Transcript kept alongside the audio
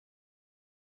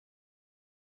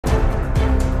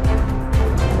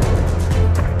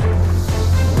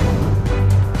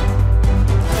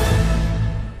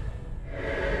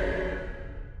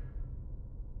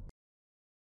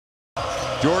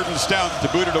stout to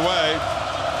boot it away.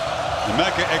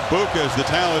 Emeka Egbuka is the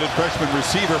talented freshman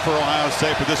receiver for Ohio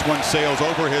State, but this one sails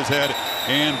over his head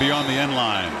and beyond the end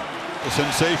line. The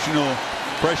sensational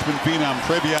freshman phenom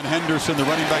Treveyon Henderson, the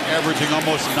running back, averaging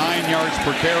almost 9 yards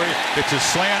per carry. It's a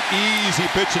slant, easy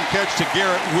pitch and catch to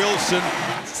Garrett Wilson.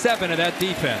 7 of that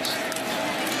defense.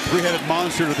 Three-headed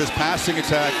monster to this passing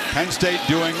attack. Penn State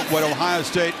doing what Ohio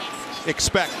State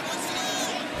expect.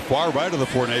 Far right of the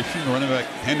formation, the running back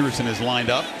Henderson is lined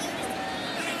up.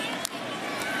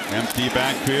 Empty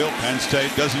backfield. Penn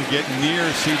State doesn't get near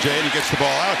CJ, and he gets the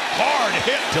ball out. Hard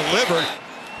hit delivered.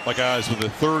 Buckeyes with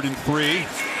a 3rd and 3.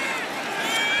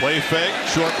 Play fake,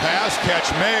 short pass, catch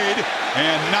made,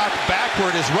 and knocked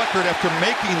backward is Ruckert after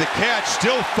making the catch.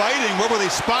 Still fighting. Where will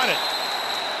they spot it?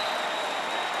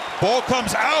 Ball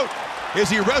comes out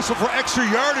as he wrestled for extra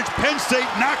yardage. Penn State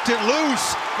knocked it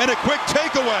loose, and a quick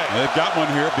takeaway. They've got one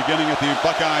here beginning at the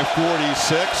Buckeye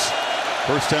 46.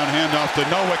 First down handoff to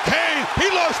Noah Kane. He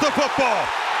lost the football.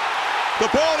 The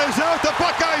ball is out. The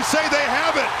Buckeyes say they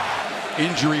have it.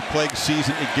 Injury-plagued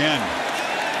season again.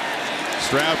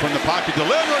 Stroud from the pocket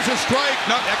delivers a strike.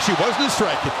 No, actually wasn't a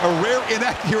strike. A rare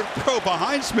inaccurate throw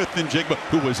behind Smith-Njigba,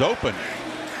 who was open.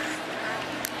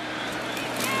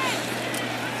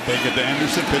 Take it to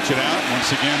Henderson, pitch it out.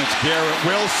 Once again, it's Garrett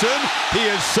Wilson. He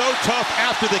is so tough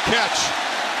after the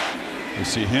catch. You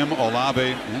see him, Olave,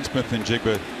 and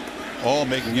Smith-Njigba all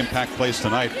making impact plays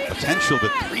tonight. Potential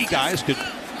that 3 guys could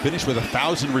finish with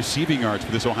 1,000 receiving yards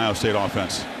for this Ohio State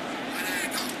offense.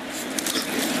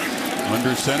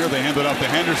 Under center, they hand it off to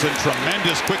Henderson.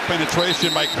 Tremendous quick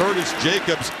penetration by Curtis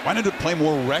Jacobs. Why didn't it play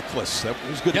more reckless? That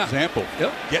was a good example.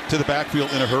 Yep. Get to the backfield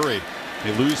in a hurry.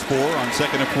 They lose 4 on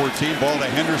 2nd and 14. Ball to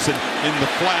Henderson in the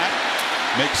flat.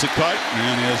 Makes a cut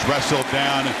and is wrestled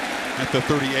down at the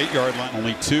 38-yard line.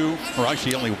 Only 2, or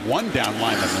actually only 1 down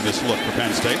lineman in this look for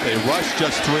Penn State. They rush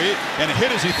just 3 and a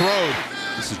hit as he throws.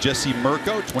 This is Jesse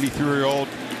Mirko, 23-year-old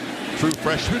true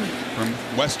freshman from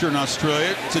Western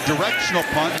Australia. It's a directional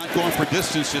punt, not going for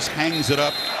distance, just hangs it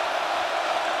up.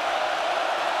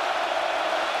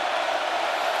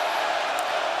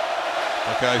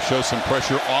 Buckeyes show some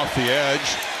pressure off the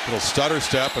edge. Little stutter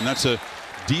step, and that's a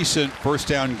decent first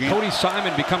down gain. Cody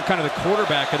Simon become kind of the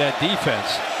quarterback of that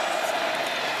defense.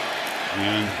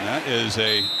 And that is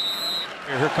a...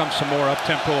 Here comes some more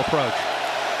up-tempo approach.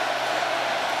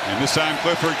 And this time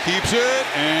Clifford keeps it,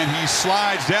 and he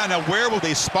slides down. Now where will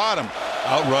they spot him?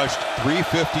 Outrushed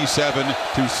 357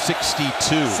 to 62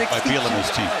 by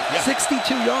Bielema's team. Yeah. 62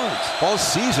 yards. All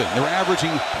season, they were averaging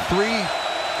 3.5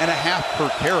 per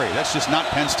carry. That's just not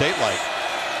Penn State-like.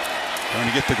 Trying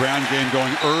to get the ground game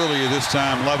going early this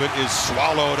time. Lovett is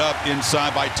swallowed up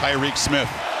inside by Tyreek Smith.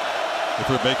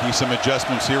 Clifford making some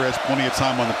adjustments here, has plenty of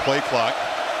time on the play clock.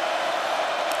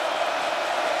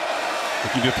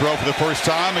 Looking to throw for the first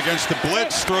time against the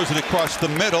blitz, throws it across the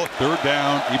middle. 3rd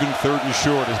down, even 3rd and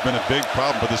short has been a big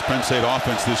problem for this Penn State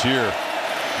offense this year.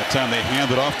 That time they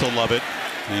hand it off to Lovett,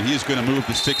 and he's going to move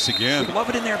the sticks again.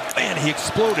 Lovett in there, man, he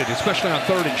exploded, especially on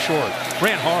 3rd and short.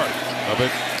 Ran hard.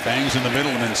 Lovett bangs in the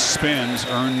middle and then spins,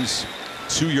 earns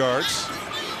 2 yards.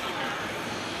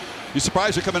 You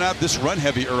surprised they're coming out this run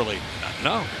heavy early?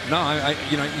 No,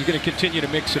 you know, you're going to continue to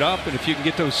mix it up, and if you can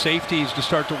get those safeties to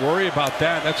start to worry about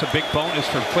that, that's a big bonus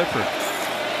for Clifford.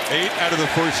 8 out of the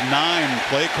first 9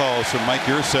 play calls from Mike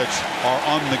Yurcich are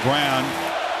on the ground.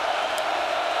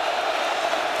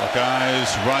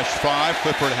 Buckeyes rush 5.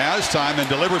 Clifford has time and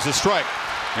delivers a strike.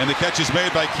 And the catch is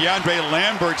made by Keandre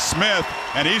Lambert-Smith,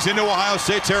 and he's into Ohio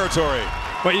State territory.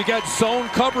 But you got zone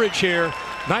coverage here.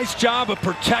 Nice job of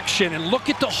protection, and look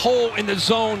at the hole in the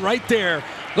zone right there.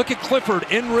 Look at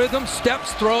Clifford in rhythm,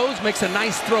 steps, throws, makes a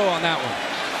nice throw on that one.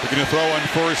 Looking to throw on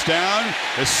 1st down,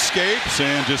 escapes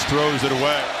and just throws it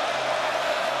away.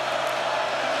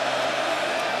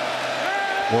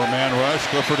 4-man rush.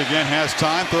 Clifford again has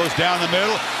time, throws down the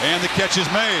middle, and the catch is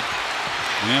made.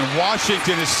 And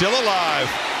Washington is still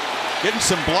alive. Getting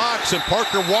some blocks, and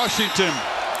Parker Washington.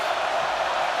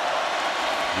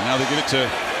 And now they get it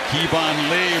to Kevon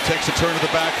Lee, who takes a turn to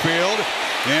the backfield.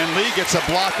 And Lee gets a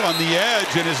block on the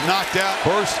edge and is knocked out.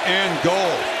 1st and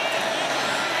goal.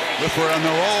 Clifford on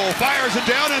the roll, fires it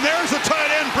down, and there's the tight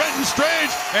end, Brenton Strange.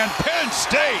 And Penn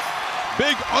State,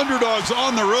 big underdogs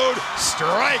on the road,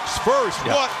 strikes first.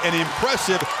 Yep. What an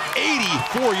impressive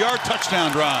 84-yard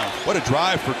touchdown drive. What a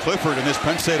drive for Clifford and this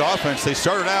Penn State offense. They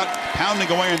started out pounding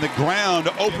away on the ground,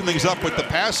 open things up with the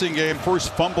passing game.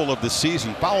 First fumble of the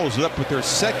season. Follows it up with their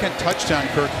 2nd touchdown,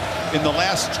 Kirk, in the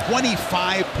last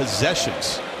 25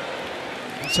 possessions.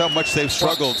 That's how much they've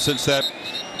struggled since that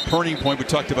turning point we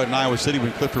talked about in Iowa City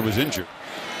when Clifford was injured.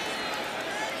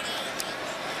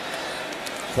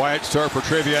 Quiet start for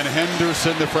Treveyon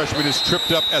Henderson. The freshman is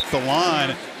tripped up at the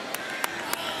line.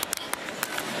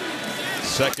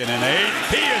 2nd and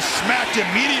 8. He is smacked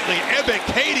immediately.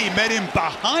 Ebiketie met him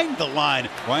behind the line.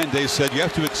 Ryan Day said you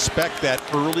have to expect that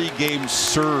early game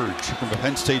surge from the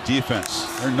Penn State defense.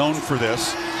 They're known for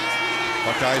this.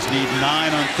 Buckeyes need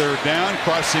 9 on 3rd down.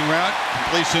 Crossing route.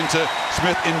 Completion to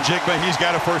Smith in Jigba. He's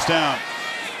got a 1st down.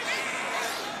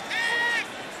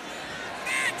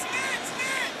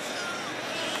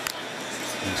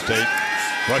 Penn State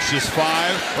rushes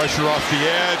 5, pressure off the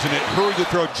edge, and it hurried the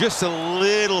throw just a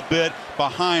little bit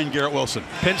behind Garrett Wilson.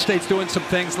 Penn State's doing some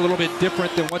things a little bit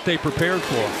different than what they prepared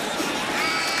for.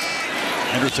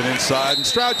 Henderson inside, and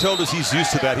Stroud told us he's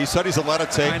used to that. He studies a lot of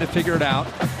tape. Trying to figure it out,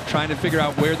 trying to figure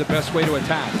out where the best way to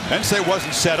attack. Penn State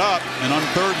wasn't set up, and on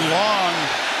 3rd and long,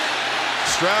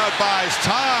 Stroud buys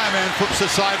time and flips a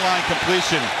sideline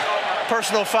completion.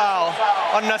 Personal foul,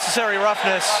 unnecessary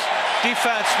roughness,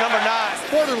 defense number 9.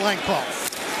 Borderline call.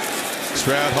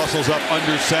 Stroud hustles up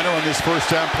under center on this 1st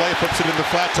down play, puts it in the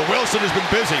flat to Wilson, who's been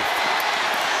busy.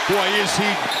 Boy, is he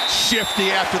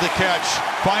shifty after the catch.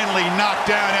 Finally knocked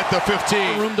down at the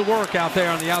 15. Room to work out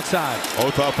there on the outside.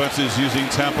 Both offenses using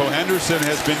tempo. Henderson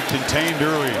has been contained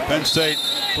early. Penn State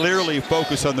clearly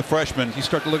focused on the freshman. You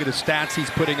start to look at the stats he's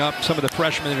putting up, some of the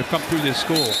freshmen that have come through this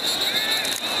school.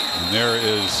 And there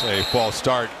is a false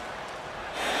start.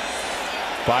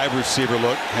 5 receiver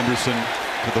look. Henderson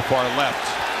to the far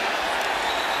left.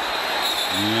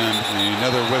 And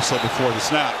another whistle before the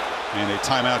snap. And a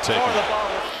timeout taken.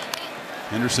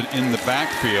 Henderson in the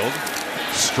backfield.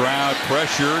 Stroud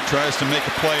pressure, tries to make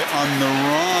a play on the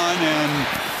run, and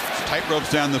tight ropes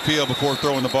down the field before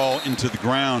throwing the ball into the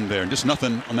ground there. Just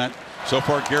nothing on that. So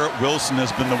far, Garrett Wilson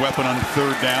has been the weapon on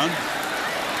 3rd down.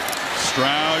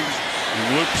 Stroud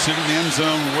loops into the end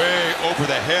zone way over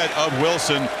the head of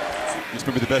Wilson. He's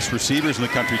maybe the best receivers in the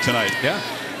country tonight. Yeah.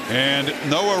 And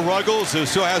Noah Ruggles, who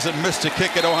still hasn't missed a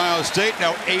kick at Ohio State,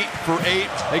 now 8 for 8.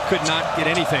 They could not get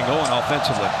anything going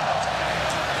offensively.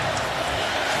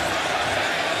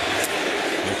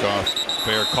 Off.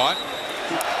 Fair caught.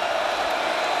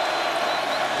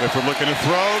 Clifford looking to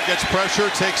throw, gets pressure,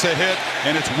 takes a hit,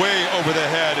 and it's way over the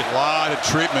head. A lot of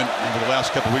treatment over the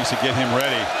last couple weeks to get him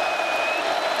ready.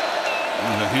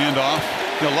 And the handoff.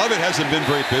 You know, Lovett hasn't been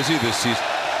very busy this season.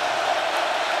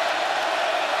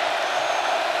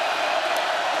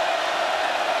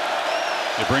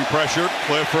 They bring pressure.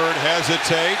 Clifford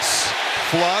hesitates,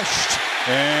 flushed,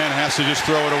 and has to just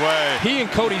throw it away. He and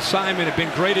Cody Simon have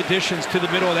been great additions to the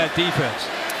middle of that defense.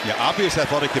 Yeah, obvious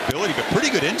athletic ability, but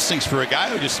pretty good instincts for a guy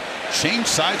who just changed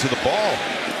sides of the ball.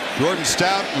 Jordan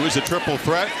Stout, who is a triple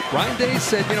threat. Ryan Day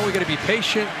said, you know, we got to be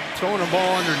patient, throwing the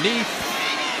ball underneath.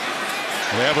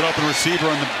 They have an open receiver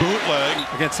on the bootleg.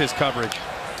 Against his coverage.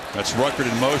 That's Ruckert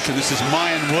in motion. This is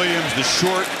Mayan Williams, the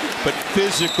short but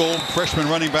physical freshman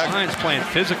running back. Ryan's playing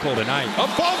physical tonight. A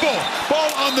fumble!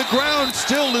 Ball on the ground,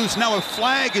 still loose. Now a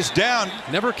flag is down.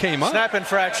 Never came up. Snap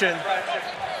infraction.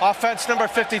 Offense number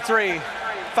 53.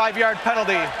 5-yard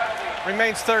penalty.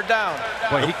 Remains 3rd down.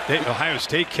 Boy, Ohio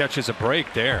State catches a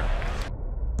break there.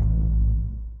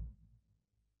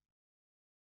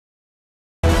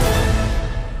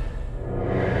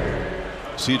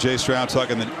 C.J. Stroud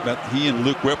talking that he and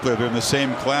Luke Whippler, they're in the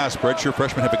same class. Redshirt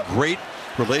freshmen have a great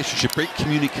relationship, great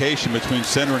communication between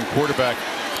center and quarterback,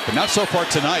 but not so far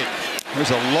tonight.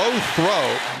 There's a low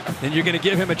throw. And you're going to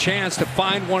give him a chance to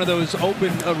find one of those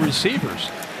open receivers.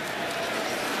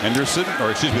 Henderson, or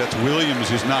excuse me, that's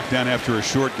Williams, who's knocked down after a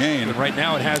short gain. But right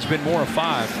now it has been more of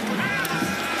 5.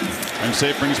 Penn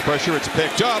State brings pressure. It's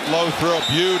picked up. Low throw,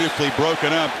 beautifully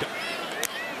broken up.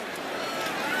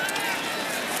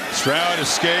 Stroud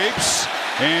escapes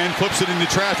and flips it into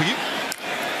traffic.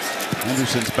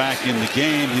 Henderson's back in the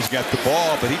game. He's got the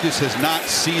ball, but he just has not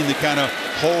seen the kind of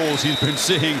holes he's been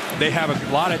seeing. They have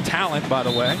a lot of talent, by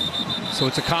the way. So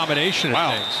it's a combination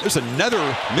of things. There's another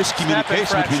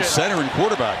miscommunication between center and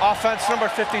quarterback. Offense number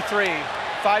 53.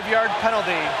 5-yard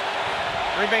penalty.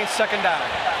 Remains 2nd down.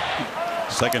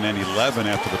 2nd and 11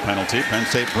 after the penalty. Penn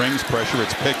State brings pressure.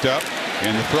 It's picked up.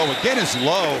 And the throw again is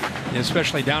low.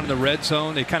 Especially down in the red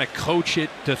zone. They kind of coach it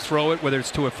to throw it, whether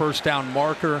it's to a 1st down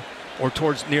marker or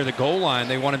towards near the goal line.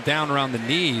 They want him down around the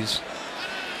knees.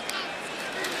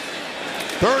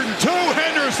 3rd and 2.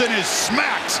 Henderson is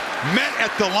smacked. Met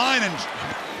at the line and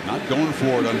not going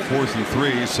for it on 4th and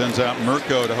 3. Sends out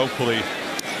Mirko to hopefully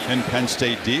end Penn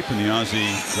State deep. And the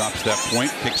Aussie drops that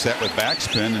point, kicks that with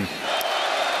backspin. And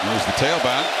there's the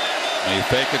tailback. They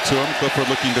fake it to him. Clifford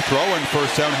looking to throw, and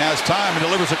 1st down, has time and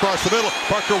delivers across the middle.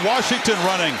 Parker Washington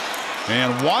running.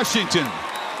 And Washington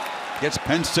gets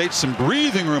Penn State some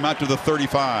breathing room out to the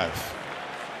 35.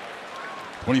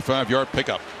 25-yard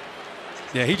pickup.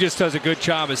 Yeah, he just does a good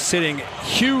job of sitting.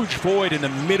 Huge void in the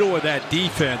middle of that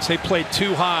defense. They played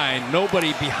too high.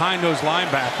 Nobody behind those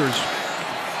linebackers.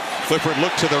 Clifford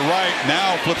looked to the right,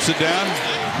 now flips it down.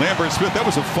 Lambert Smith, that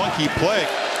was a funky play.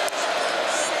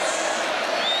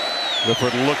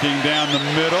 Clifford looking down the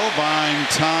middle, buying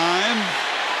time.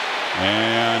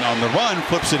 And on the run,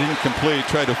 flips it incomplete.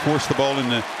 Tried to force the ball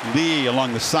into Lee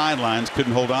along the sidelines.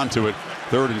 Couldn't hold on to it.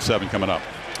 3rd and 7 coming up.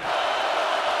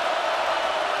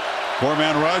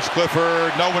 4-man rush.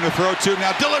 Clifford, no one to throw to.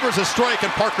 Now delivers a strike,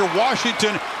 and Parker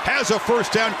Washington has a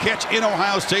first down catch in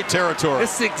Ohio State territory.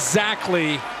 This is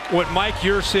exactly what Mike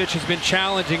Yursich has been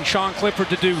challenging Sean Clifford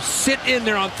to do. Sit in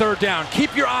there on 3rd down.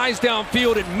 Keep your eyes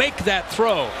downfield and make that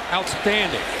throw.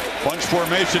 Outstanding. Bunch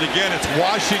formation again. It's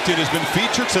Washington has been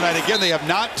featured tonight. Again, they have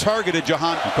not targeted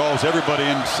Jahan. He calls everybody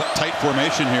in tight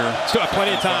formation here. Still have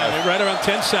plenty of time. Right around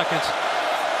 10 seconds.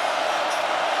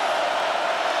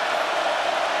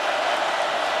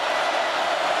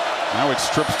 Now it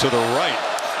strips to the right.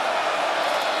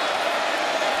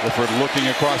 Clifford looking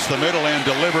across the middle and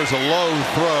delivers a low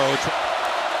throw.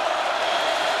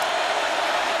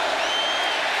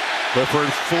 Clifford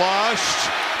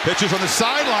flushed. Pitches on the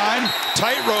sideline.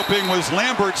 Tight roping was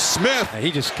Lambert Smith.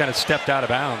 He just kind of stepped out of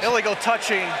bounds. Illegal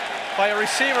touching by a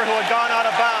receiver who had gone out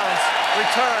of bounds,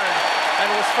 returned, and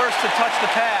was first to touch the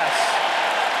pass.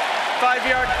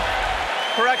 5-yard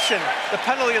correction. The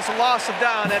penalty is a loss of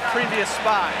down at previous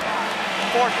spot.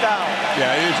 4th down.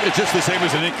 Yeah, it's just the same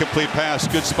as an incomplete pass.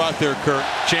 Good spot there, Kurt.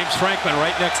 James Franklin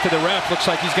right next to the ref. Looks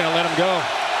like he's going to let him go.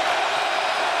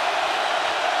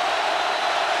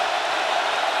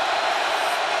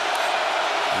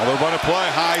 Another run of play.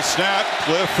 High snap.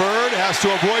 Clifford has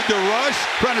to avoid the rush.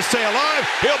 Trying to stay alive.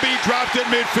 He'll be dropped at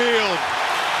midfield.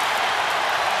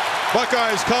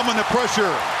 Buckeyes come under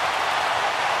pressure.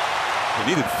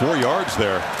 They needed 4 yards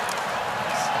there.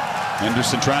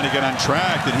 Henderson trying to get on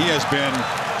track, and he has been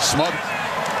smothered.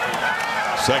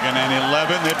 2nd and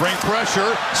 11. They bring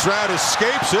pressure. Stroud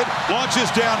escapes it, launches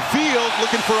downfield,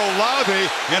 looking for Olave,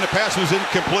 and the pass was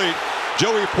incomplete.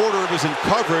 Joey Porter was in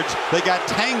coverage. They got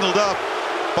tangled up.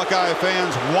 Buckeye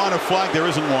fans want a flag. There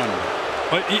isn't one.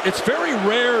 But it's very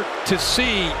rare to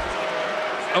see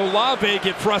Olave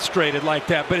get frustrated like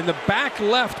that. But in the back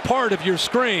left part of your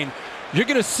screen, you're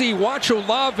going to see, watch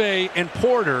Olave and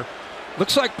Porter.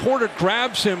 Looks like Porter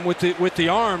grabs him with the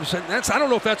arms, and I don't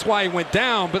know if that's why he went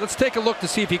down, but let's take a look to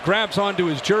see if he grabs onto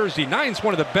his jersey. Nine's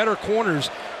one of the better corners.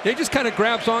 He just kind of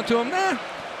grabs onto him. Nah,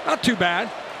 not too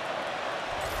bad.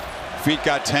 Feet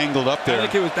got tangled up there. I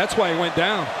think that's why he went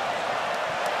down.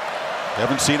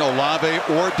 Haven't seen Olave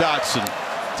or Dotson.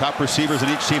 Top receivers in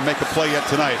each team make a play yet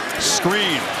tonight.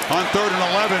 Screen on 3rd and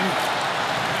 11.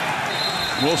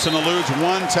 Wilson eludes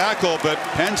one tackle, but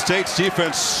Penn State's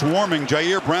defense swarming.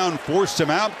 Jair Brown forced him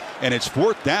out, and it's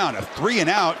 4th down, a 3 and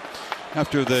out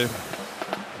after the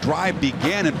drive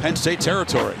began in Penn State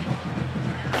territory.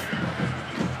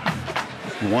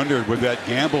 Wondered, would that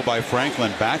gamble by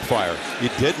Franklin backfire?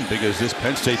 It didn't, because this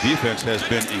Penn State defense has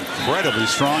been incredibly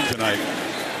strong tonight.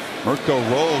 Mirko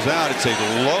rolls out. It's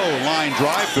a low line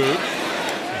drive boot.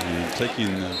 And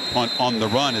taking the punt on the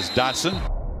run is Dotson.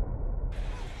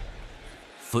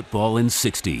 Football in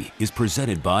 60 is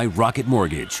presented by Rocket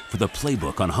Mortgage. For the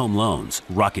playbook on home loans,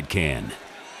 Rocket can.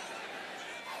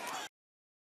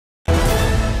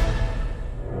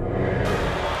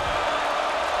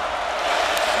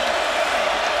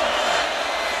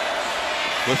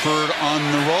 Clifford on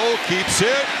the roll, keeps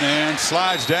it, and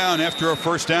slides down after a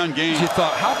 1st down gain. You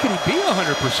thought, how can he be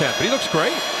 100%? But he looks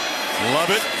great. Love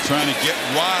it. Trying to get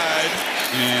wide,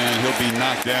 and he'll be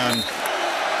knocked down.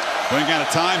 Running out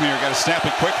of time here. Got to snap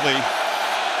it quickly.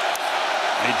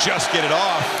 They just get it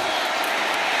off.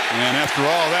 And after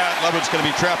all that, Levin's going to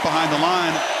be trapped behind the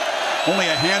line. Only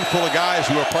a handful of guys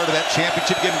who are part of that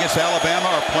championship game against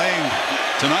Alabama are playing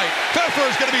tonight.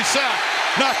 Clifford's going to be sacked.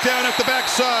 Knocked down at the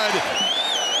backside.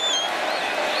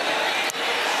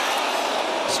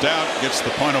 Stout gets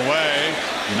the punt away.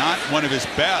 Not one of his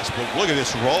best, but look at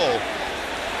this roll.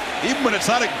 Even when it's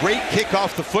not a great kick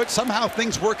off the foot, somehow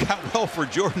things work out well for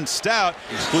Jordan Stout,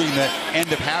 excluding the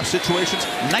end of half situations.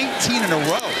 19 in a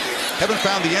row. Haven't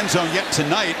found the end zone yet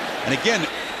tonight. And again,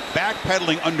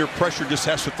 backpedaling under pressure, just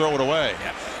has to throw it away.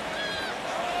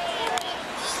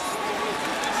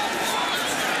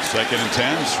 2nd and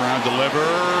 10. Stroud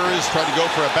delivers. Tried to go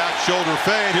for a back shoulder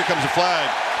fade. Here comes a flag.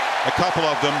 A couple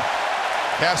of them.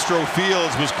 Castro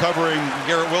Fields was covering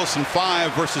Garrett Wilson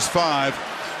 5 versus 5.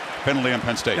 penalty on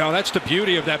Penn State. No, that's the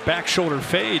beauty of that back shoulder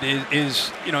fade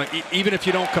is you know, even if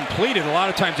you don't complete it, a lot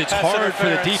of times it's Pass hard for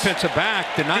the interference. defensive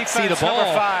back to not see the Defense ball.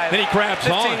 number 5, Then he grabs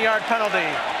on. 15-yard penalty.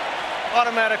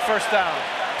 Automatic first down.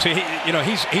 So you know,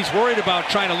 he's worried about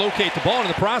trying to locate the ball. In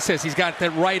the process, he's got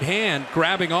that right hand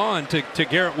grabbing on to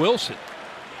Garrett Wilson.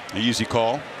 An easy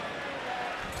call.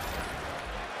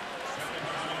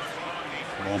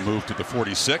 Ball moved to the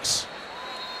 46.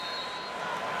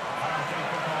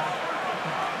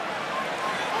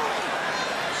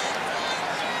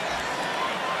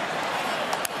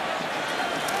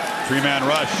 Three-man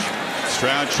rush.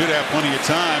 Stroud should have plenty of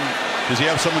time. Does he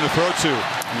have someone to throw to?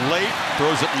 Late,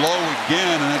 throws it low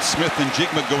again, and that's Smith and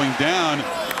Jigma going down.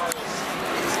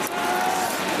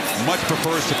 Much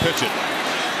prefers to pitch it.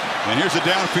 And here's a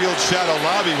downfield shot.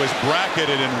 Olave was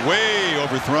bracketed and way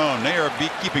overthrown. They are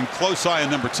keeping close eye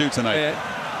on number 2 tonight.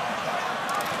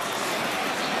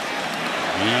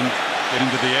 And getting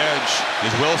to the edge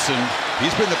is Wilson.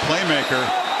 He's been the playmaker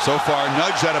so far.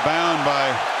 Nudged out of bound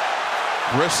by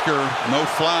Brisker. No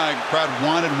flag. Crowd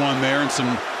wanted one there, and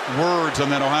some words on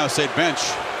that Ohio State bench.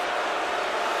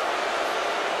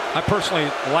 I personally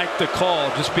like the call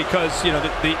just because, you know,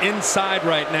 the inside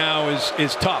right now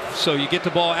is tough. So you get the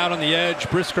ball out on the edge.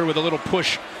 Brisker with a little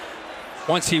push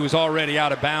once he was already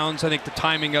out of bounds. I think the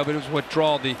timing of it is what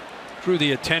drew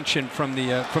the attention from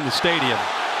the stadium.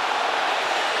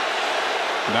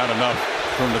 Not enough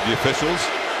from the officials.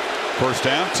 First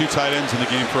down, 2 tight ends in the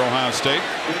game for Ohio State.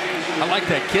 I like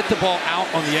that. Get the ball out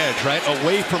on the edge, right?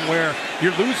 Away from where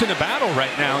you're losing the battle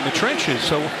right now in the trenches.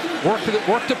 So work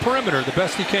the perimeter the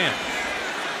best you can.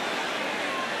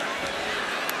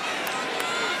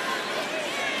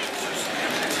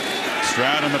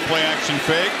 Stroud on the play action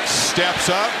fake. Steps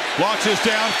up. Launches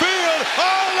downfield.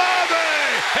 Olave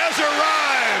has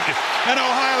arrived. And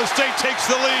Ohio State takes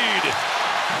the lead.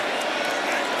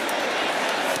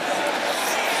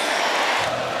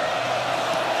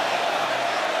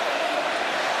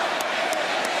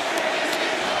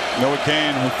 Noah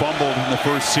Cain, who fumbled in the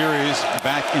first series,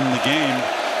 back in the game.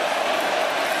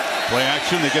 Play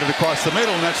action, they get it across the middle,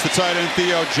 and that's the tight end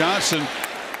Theo Johnson.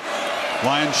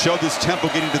 Lions showed this tempo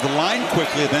getting to the line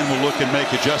quickly, then will look and make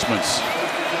adjustments.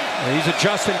 He's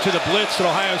adjusting to the blitz that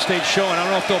Ohio State's showing. I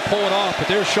don't know if they'll pull it off, but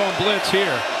they're showing blitz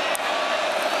here.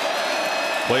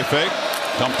 Play fake,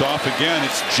 dumped off again.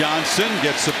 It's Johnson,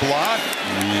 gets a block,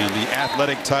 and the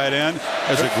athletic tight end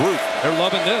as a group. They're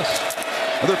loving this.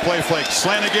 Another play fake,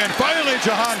 slant again. Finally,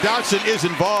 Jahan Dotson is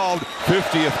involved.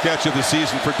 50th catch of the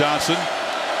season for Dotson.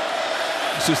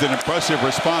 This is an impressive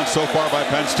response so far by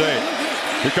Penn State.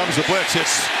 Here comes the blitz.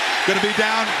 It's going to be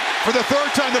down for the 3rd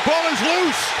time. The ball is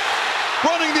loose.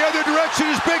 Running the other direction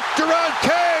is big Gerard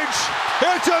Cage.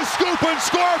 It's a scoop and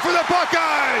score for the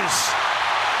Buckeyes.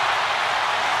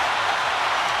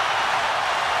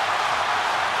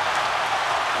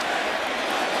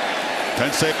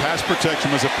 Penn State pass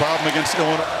protection was a problem against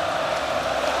Illinois.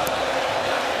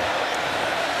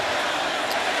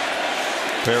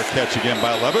 Fair catch again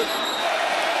by Levitt.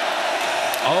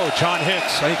 Oh, John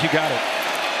Hicks. I think you got it.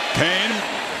 Cain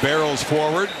barrels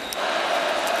forward.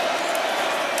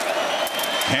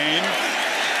 Cain.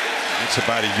 It's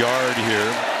about a yard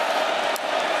here.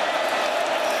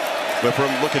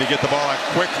 Clifford looking to get the ball out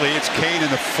quickly. It's Cain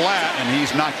in the flat, and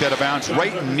he's knocked out of bounds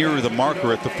right near the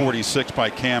marker at the 46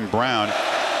 by Cam Brown.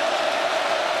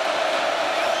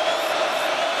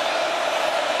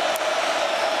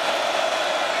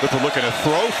 Clifford looking to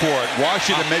throw for it.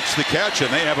 Washington makes the catch,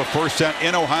 and they have a first down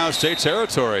in Ohio State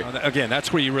territory. Again,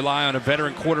 that's where you rely on a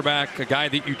veteran quarterback, a guy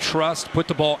that you trust. Put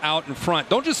the ball out in front.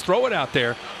 Don't just throw it out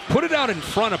there. Put it out in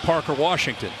front of Parker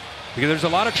Washington, because there's a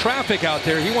lot of traffic out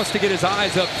there. He wants to get his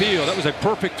eyes upfield. That was a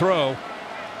perfect throw.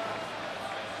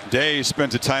 Day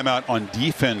spends a timeout on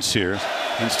defense here.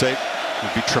 Penn State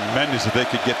would be tremendous if they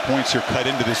could get points here, cut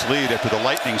into this lead after the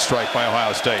lightning strike by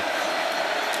Ohio State.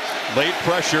 Late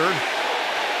pressure.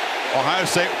 Ohio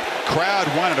State crowd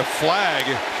wanted a flag.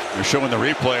 They're showing the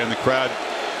replay, and the crowd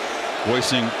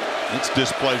voicing its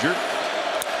displeasure.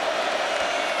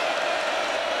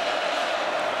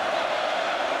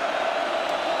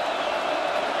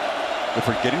 If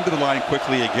we're getting to the line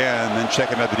quickly again, then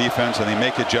checking out the defense, and they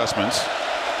make adjustments.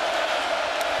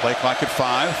 Play clock at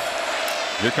 5.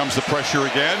 Here comes the pressure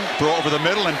again. Throw over the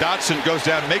middle, and Dotson goes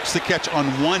down, makes the catch on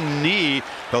one knee.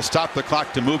 They'll stop the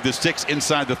clock to move the sticks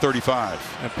inside the 35.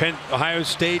 Ohio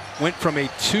State went from a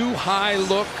 2-high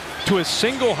look to a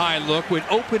single high look, which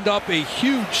opened up a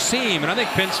huge seam, and I think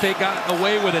Penn State got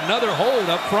away with another hold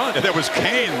up front. And that was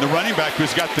Cain, the running back,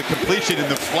 who's got the completion in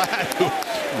the flat, who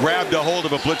grabbed a hold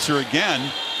of a blitzer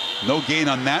again. No gain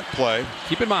on that play.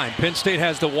 Keep in mind, Penn State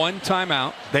has the one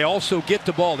timeout. They also get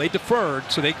the ball. They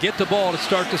deferred, so they get the ball to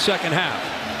start the second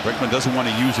half. Rickman doesn't want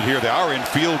to use it here. They are in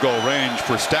field goal range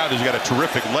for Stout, who's got a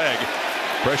terrific leg.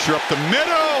 Pressure up the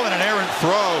middle and an errant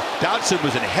throw. Dodson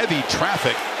was in heavy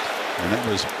traffic, and that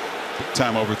was big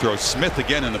time overthrow. Smith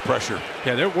again in the pressure.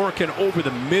 Yeah, they're working over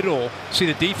the middle. See,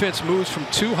 the defense moves from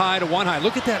 2 high to 1 high.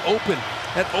 Look at that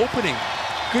opening.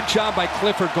 Good job by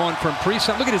Clifford going from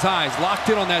pre-snap. Look at his eyes, locked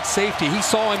in on that safety. He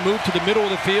saw him move to the middle of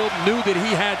the field, knew that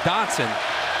he had Dodson.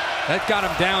 That got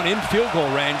him down in field goal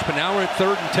range, but now we're at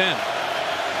 3rd and 10.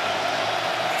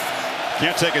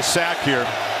 Can't take a sack here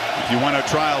if you want to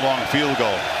try a long field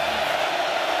goal.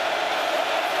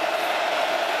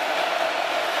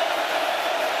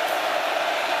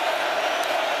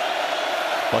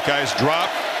 Buckeyes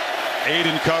drop. 8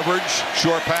 in coverage.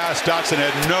 Short pass. Dodson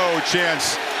had no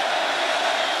chance.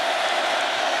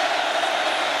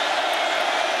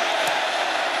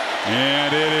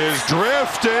 And it is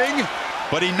drifting,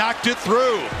 but he knocked it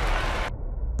through.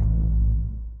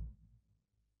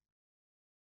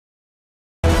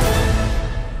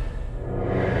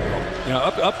 You know,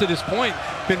 up to this point,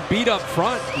 been beat up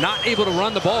front, not able to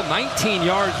run the ball. 19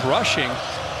 yards rushing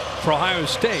for Ohio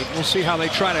State. We'll see how they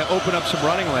try to open up some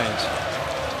running lanes.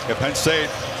 Yeah, Penn State,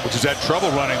 which has had trouble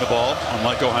running the ball,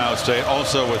 unlike Ohio State,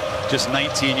 also with just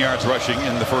 19 yards rushing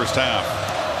in the first half.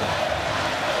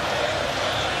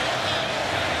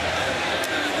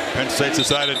 Penn State's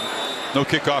decided no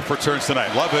kickoff returns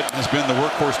tonight. Lovett has been the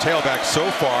workhorse tailback so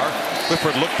far.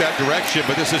 Clifford looked that direction,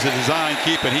 but this is a design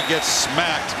keep, and he gets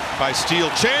smacked by Steele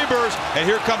Chambers, and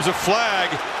here comes a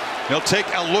flag. They'll take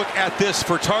a look at this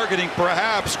for targeting,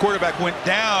 perhaps. Quarterback went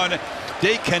down.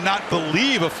 They cannot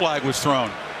believe a flag was thrown.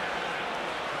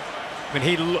 I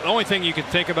mean, the only thing you can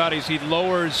think about is he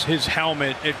lowers his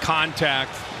helmet at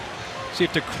contact. See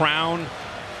if the crown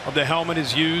of the helmet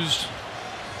is used.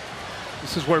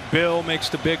 This is where Bill makes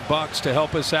the big bucks to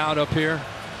help us out up here.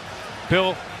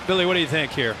 Billy, what do you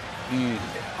think here?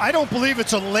 I don't believe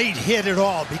it's a late hit at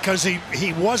all because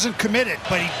he wasn't committed,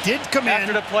 but he did come in.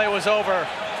 After the play was over,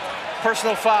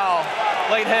 personal foul,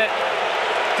 late hit,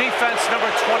 defense number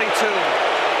 22,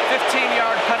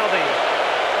 15-yard penalty,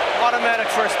 automatic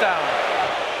first down.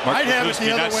 I'd have it the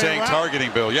you're other not way saying around.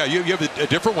 Targeting, Bill. Yeah, you have a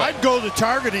different way. I'd go to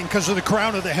targeting because of the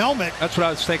crown of the helmet. That's what I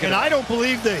was thinking. And I don't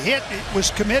believe the hit was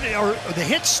committed, or the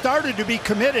hit started to be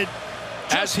committed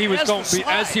as he was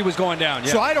going down.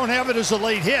 Yeah. So I don't have it as a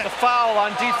late hit. The foul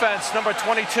on defense number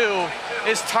 22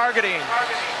 is targeting.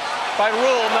 By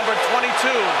rule number 22,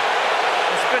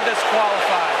 has been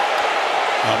disqualified.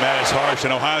 Oh, man, it's harsh,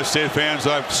 and Ohio State fans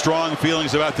have strong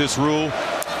feelings about this rule.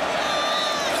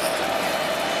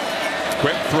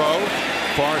 Quick throw,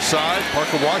 far side.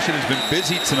 Parker Washington's been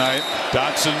busy tonight.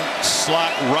 Dodson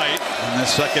slot right in the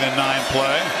 2nd and 9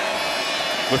 play.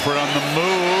 Clifford on the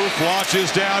move, launches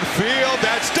downfield.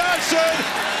 That's Dodson.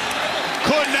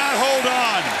 Could not hold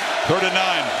on. 3rd and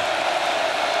 9.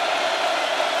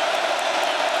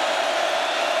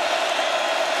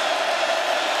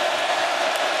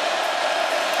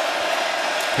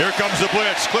 Here comes the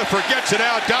blitz. Clifford gets it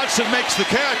out. Dodson makes the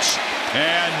catch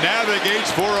and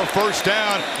navigates for a first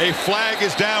down. A flag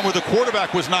is down where the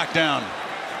quarterback was knocked down.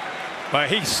 But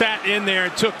he sat in there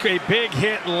and took a big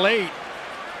hit late.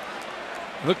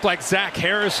 Looked like Zach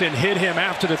Harrison hit him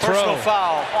after the throw. Personal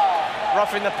foul,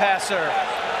 roughing the passer.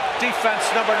 Defense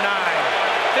number 9,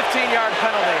 15-yard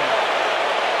penalty,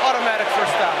 automatic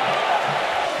first down.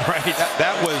 Right.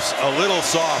 That was a little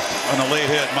soft on a late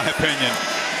hit, in my opinion.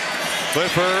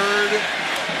 Clifford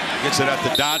gets it out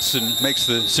to Dodson, makes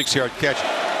the 6-yard catch.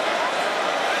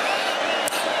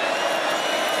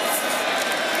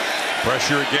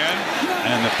 Pressure again,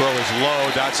 and the throw is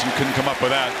low. Dodson couldn't come up with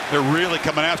that. They're really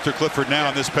coming after Clifford now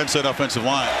on this Penn State offensive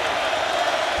line.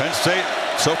 Penn State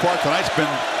so far tonight's been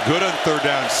good on 3rd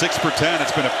down, 6 for 10.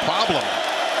 It's been a problem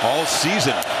all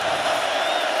season.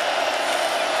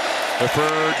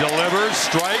 Clifford delivers,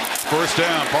 strike, first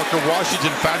down. Parker Washington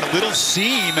found a little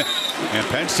seam, and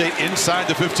Penn State inside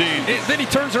the 15. Then he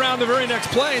turns around the very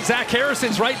next play, and Zach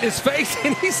Harrison's right in his face,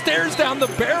 and he stares down the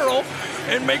barrel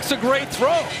and makes a great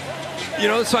throw. You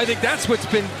know, so I think that's what's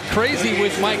been crazy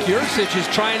with Mike Yurcich, is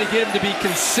trying to get him to be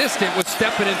consistent with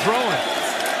stepping and throwing.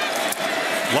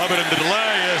 Lovett in the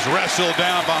delay is wrestled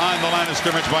down behind the line of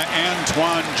scrimmage by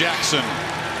Antoine Jackson.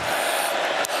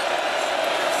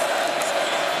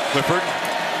 Clifford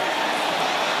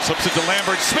slips it to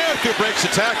Lambert Smith, who breaks a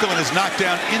tackle and is knocked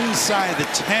down inside the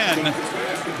 10.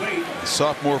 The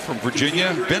sophomore from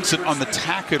Virginia. Vincent on the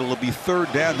tackle. It'll be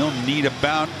 3rd down. They'll need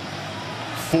about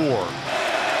 4.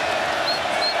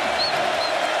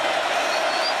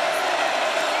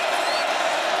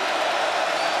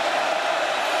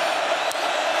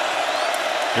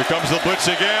 Here comes the blitz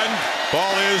again.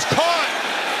 Ball is caught.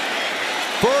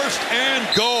 1st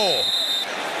and goal.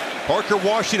 Parker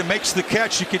Washington makes the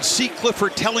catch. You can see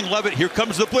Clifford telling Levitt, here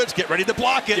comes the blitz. Get ready to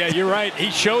block it. Yeah, you're right.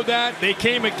 He showed that. They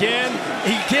came again.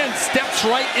 He again steps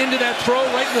right into that throw,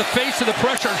 right in the face of the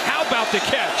pressure. And how about the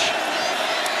catch?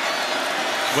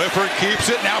 Clifford keeps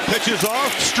it. Now pitches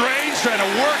off. Strange trying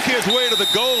to work his way to the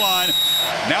goal line.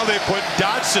 Now they put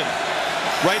Dodson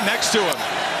right next to him.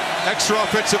 Extra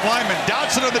offensive lineman.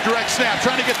 Dodson on the direct snap,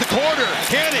 trying to get the corner.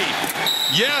 Can he?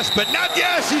 Yes, but not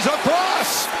yes. He's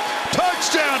across.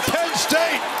 Touchdown, Penn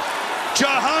State.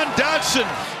 Jahan Dodson.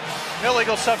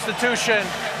 Illegal substitution.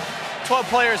 12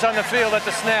 players on the field at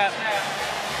the snap.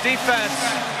 Defense,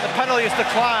 the penalty is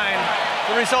declined.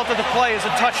 The result of the play is a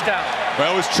touchdown.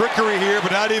 Well, it was trickery here,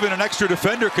 but not even an extra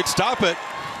defender could stop it.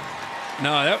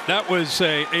 No, that was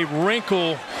a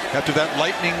wrinkle. After that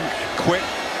lightning quick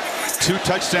 2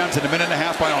 touchdowns in a minute and a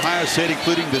half by Ohio State,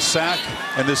 including the sack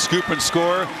and the scoop and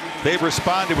score, they've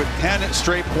responded with 10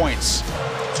 straight points.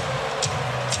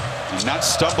 And not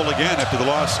stumble again after the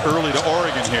loss early to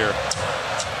Oregon here.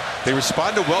 They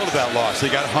responded well to that loss. They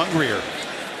got hungrier.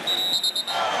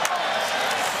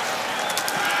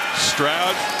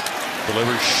 Stroud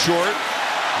delivers short.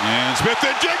 And Smith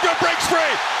and Jigba breaks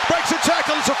free. Breaks a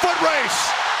tackle. It's a foot race.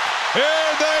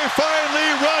 And they finally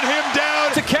run him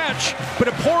down. It's a catch, but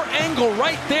a poor angle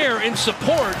right there in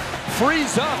support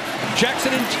frees up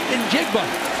Jackson and Jigba.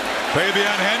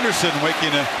 Treveyon Henderson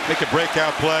waking to make a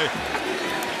breakout play.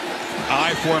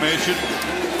 I formation.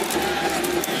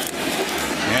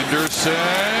 Henderson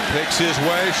picks his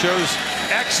way, shows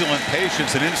excellent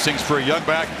patience and instincts for a young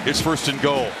back. It's 1st and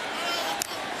goal.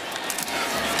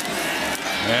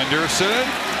 Henderson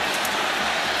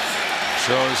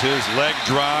shows his leg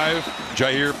drive.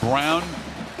 Jair Brown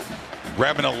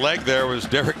grabbing a leg there was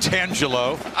Derek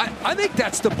Tangelo. I think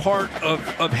that's the part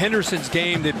of Henderson's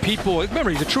game that people, remember,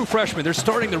 he's a true freshman. They're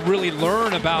starting to really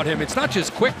learn about him. It's not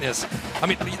just quickness. I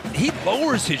mean, he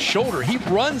lowers his shoulder. He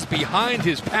runs behind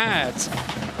his pads.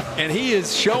 And he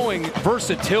is showing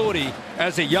versatility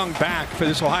as a young back for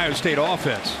this Ohio State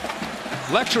offense.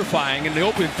 Electrifying in the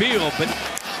open field, but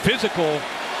physical.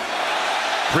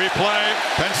 Free play.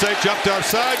 Penn State jumped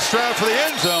offside. Stroud for the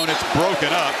end zone. It's broken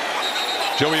up.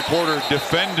 Joey Porter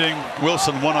defending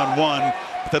Wilson one-on-one.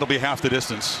 But that'll be half the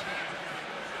distance.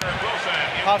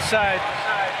 Offside.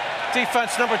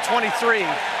 Defense number 23.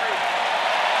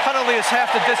 Penalty is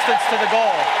half the distance to the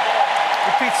goal.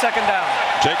 Repeat, 2nd down.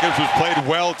 Jacobs was played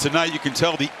well tonight. You can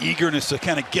tell the eagerness to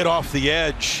kind of get off the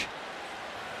edge.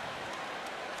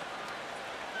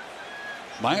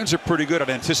 Lions are pretty good at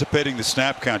anticipating the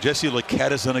snap count. Jesse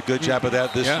Laquetta's done a good job of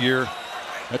that this year.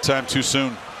 That time too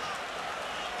soon.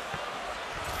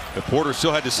 But Porter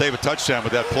still had to save a touchdown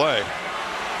with that play.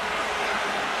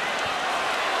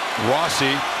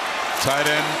 Rossi, tight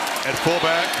end at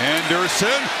fullback.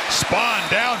 Henderson, spawn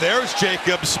down. There's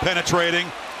Jacobs penetrating.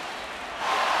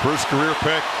 First career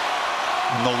pick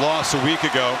in the loss a week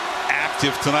ago.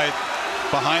 Active tonight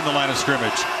behind the line of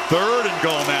scrimmage. 3rd and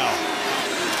goal now.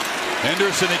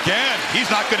 Henderson again. He's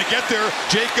not going to get there.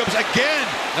 Jacobs again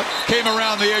came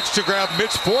around the edge to grab Mitch.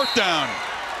 4th down.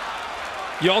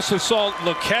 You also saw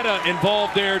Laquetta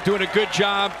involved there, doing a good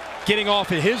job getting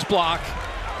off of his block.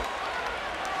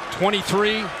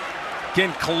 23,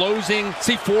 again closing.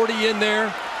 See 40 in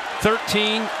there.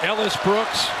 13, Ellis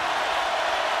Brooks.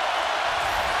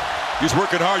 He's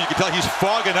working hard. You can tell he's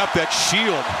fogging up that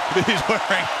shield that he's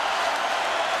wearing.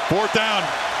 4th down.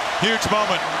 Huge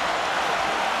moment.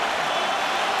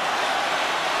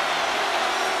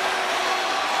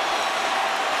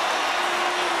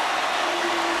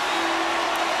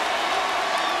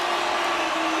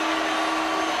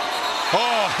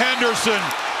 Oh, Henderson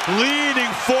leaning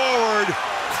forward.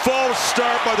 False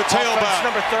start by the tailback.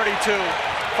 Number 32,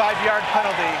 5-yard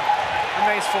penalty.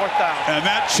 Remains 4th down. And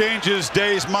that changes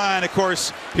Day's mind. Of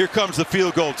course, here comes the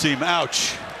field goal team.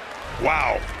 Ouch.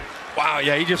 Wow. Wow,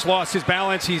 yeah, he just lost his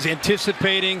balance. He's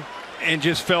anticipating and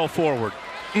just fell forward.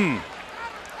 You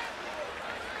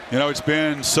know, it's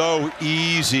been so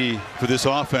easy for this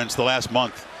offense the last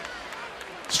month.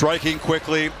 Striking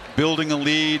quickly, building a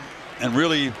lead, and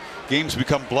really games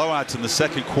become blowouts in the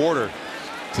 2nd quarter.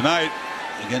 Tonight,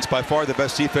 against by far the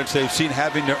best defense they've seen,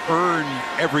 having to earn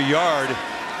every yard,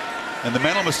 and the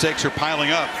mental mistakes are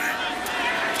piling up.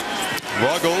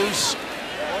 Ruggles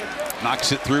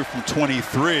knocks it through from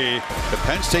 23. The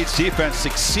Penn State's defense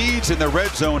succeeds in the red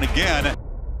zone again.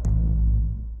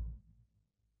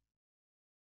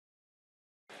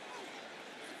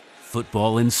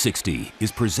 Football in 60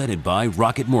 is presented by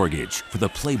Rocket Mortgage. For the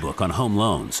playbook on home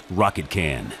loans, Rocket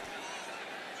can.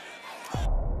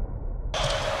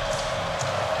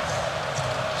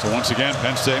 So once again,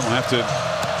 Penn State will have to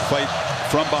fight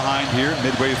from behind here,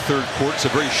 midway third quarter. It's a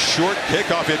very short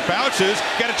kickoff. It bounces.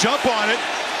 Got to jump on it.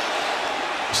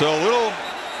 So a little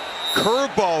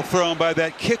curveball thrown by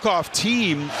that kickoff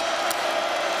team.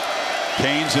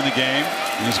 Kane's in the game.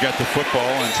 He's got the football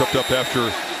and tripped up after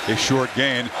a short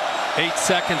gain. 8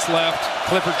 seconds left.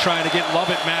 Clifford trying to get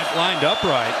Lovett lined up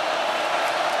right.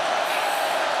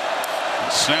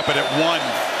 Snap it at 1.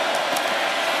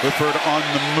 Clifford on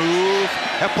the move.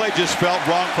 That play just felt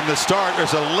wrong from the start.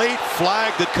 There's a late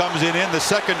flag that comes in the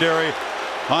secondary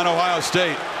on Ohio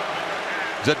State.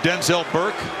 Is that Denzel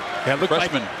Burke? Yeah, looked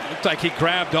freshman. Like he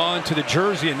grabbed on to the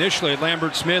jersey initially at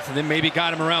Lambert Smith and then maybe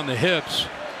got him around the hips.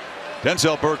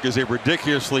 Denzel Burke is a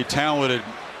ridiculously talented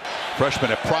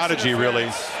freshman, a prodigy, really.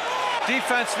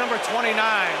 Defense number 29.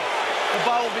 The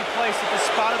ball will be placed at the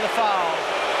spot of the foul.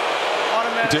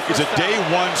 Automatic. It's a day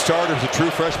one starter. He's a true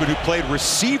freshman who played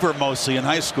receiver mostly in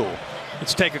high school.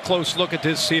 Let's take a close look at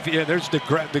this. See if there's the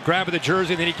grab of the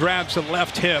jersey, and then he grabs the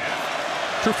left hip.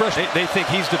 True freshman. They think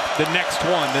he's the next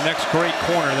one, the next great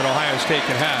corner that Ohio State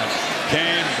can have.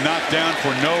 Kane knocked down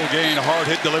for no gain. A hard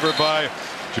hit delivered by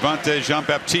Javante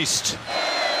Jean-Baptiste.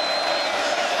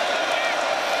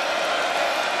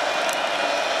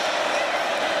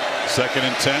 Second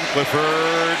and 10.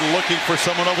 Clifford looking for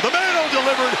someone over the middle.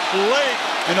 Delivered late.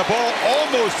 And the ball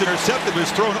almost intercepted.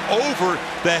 Was thrown over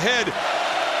the head.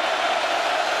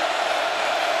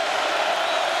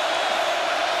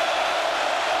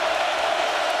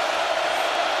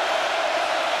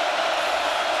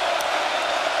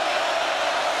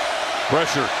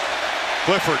 Pressure.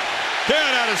 Clifford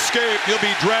cannot escape. He'll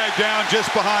be dragged down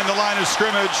just behind the line of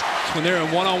scrimmage. When they're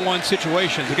in one-on-one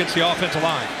situations against the offensive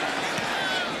line.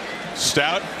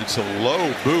 Stout, it's a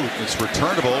low boot. It's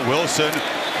returnable. Wilson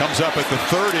comes up at the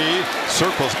 30,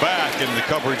 circles back, and the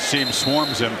coverage team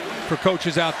swarms him. For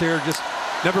coaches out there, just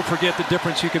never forget the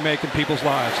difference you can make in people's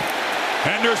lives.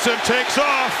 Henderson takes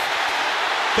off,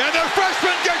 and the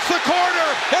freshman gets the corner.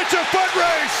 It's a foot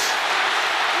race.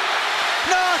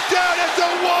 Knocked out at the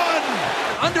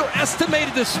 1.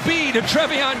 Underestimated the speed of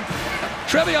Treveyon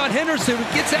Henderson,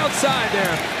 who gets outside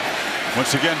there.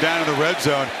 Once again, down in the red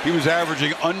zone, he was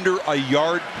averaging under a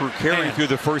yard per carry through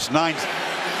the first 9.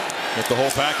 Get the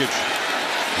whole package.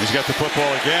 He's got the football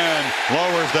again,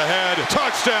 lowers the head,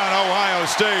 touchdown Ohio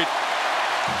State.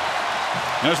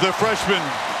 As the freshman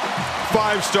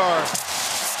 5-star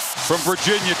from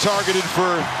Virginia targeted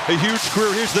for a huge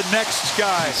career. Here's the next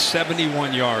guy.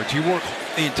 71 yards. You work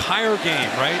the entire game,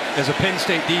 right, as a Penn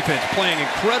State defense, playing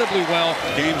incredibly well.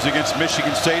 Games against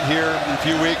Michigan State here in a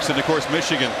few weeks, and of course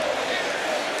Michigan.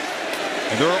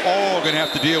 And they're all going to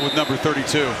have to deal with number 32.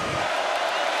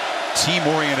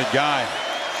 Team-oriented guy.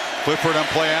 Clifford on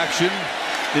play action.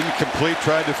 Incomplete.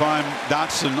 Tried to find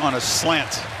Dotson on a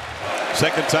slant.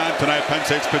 Second time tonight, Penn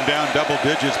State's been down double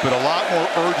digits, but a lot more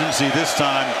urgency this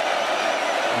time.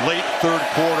 Late third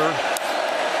quarter.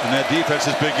 And that defense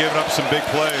has been giving up some big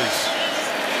plays.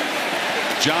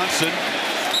 Johnson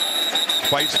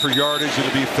fights for yardage.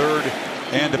 It'll be 3rd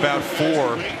and about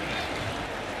 4.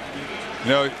 You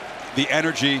know, the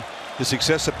energy, the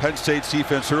success of Penn State's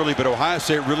defense early, but Ohio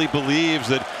State really believes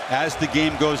that as the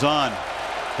game goes on,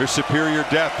 their superior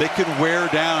depth, they can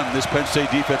wear down this Penn State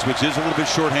defense, which is a little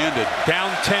bit shorthanded.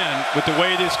 Down 10 with the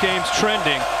way this game's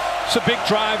trending. It's a big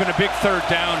drive and a big 3rd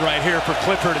down right here for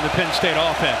Clifford and the Penn State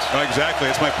offense.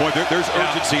 Exactly, that's my point. There's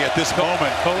urgency at this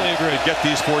moment. Totally agree. To get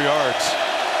these 4 yards.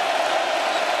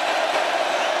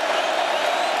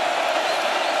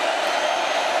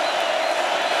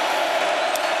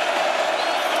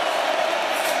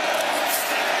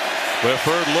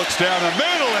 Clifford looks down the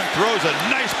middle and throws a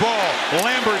nice ball.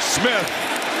 Lambert Smith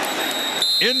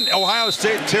in Ohio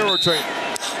State territory.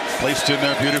 Placed in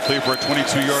there beautifully for a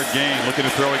 22-yard gain. Looking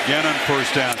to throw again on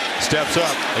 1st down. Steps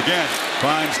up again.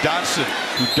 Finds Dotson,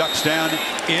 who ducks down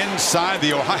inside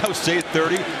the Ohio State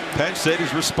 30. Penn State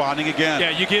is responding again. Yeah,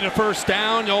 you get a 1st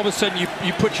down. All of a sudden,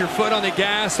 you put your foot on the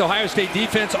gas. Ohio State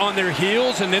defense on their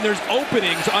heels, and then there's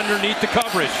openings underneath the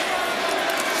coverage.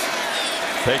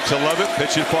 Takes a Lovett,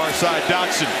 pitch it far side.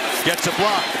 Dotson gets a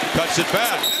block, cuts it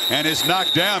back, and is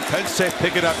knocked down. Penn State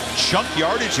picking up chunk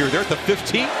yardage here. They're at the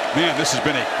 15. Man, this has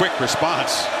been a quick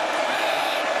response.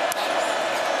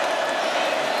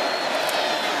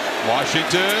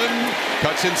 Washington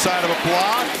cuts inside of a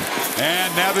block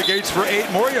and navigates for 8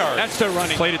 more yards. That's their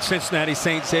running. Played at Cincinnati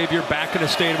St. Xavier, back in the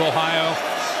state of Ohio.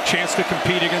 Chance to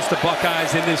compete against the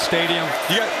Buckeyes in this stadium.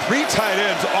 You got 3 tight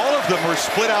ends. All of them are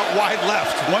split out wide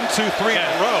left. 1, 2, 3 in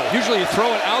a row. Usually you throw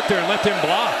it out there and let them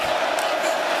block.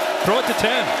 Throw it to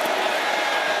 10.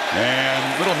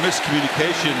 And little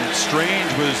miscommunication.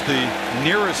 Strange was the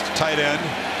nearest tight end.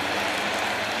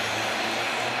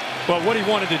 Well, what he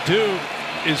wanted to do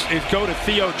is go to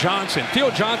Theo Johnson.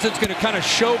 Theo Johnson's going to kind of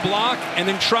show block and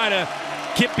then try to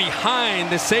get behind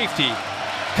the safety.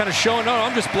 Kind of showing, no,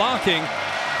 I'm just blocking.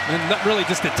 And not really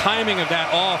just the timing of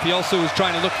that off. He also was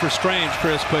trying to look for Strange,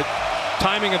 Chris, but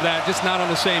timing of that just not on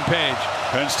the same page.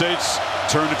 Penn State's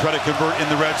turn to try to convert in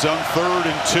the red zone. 3rd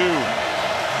and 2.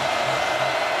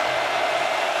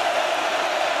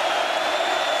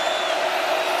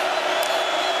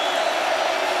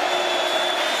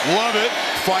 Love it.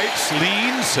 Fights,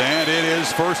 leans, and it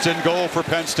is 1st and goal for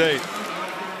Penn State.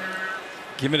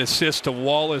 Give an assist to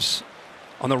Wallace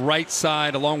on the right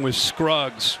side along with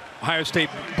Scruggs. Ohio State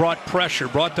brought pressure,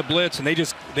 brought the blitz, and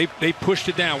they pushed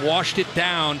it down, washed it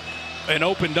down, and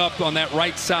opened up on that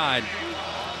right side.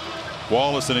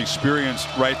 Wallace, an experienced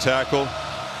right tackle.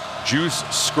 Juice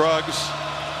Scruggs,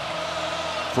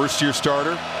 first-year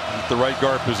starter at the right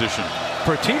guard position.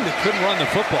 For a team that couldn't run the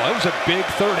football, it was a big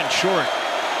 3rd and short.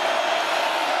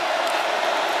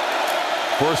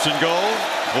 1st and goal.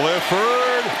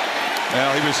 Clifford.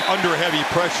 Well, he was under heavy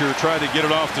pressure trying to get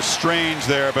it off to Strange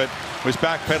there, but was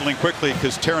backpedaling quickly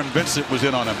because Taron Vincent was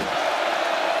in on him.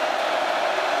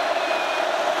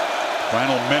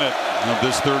 Final minute of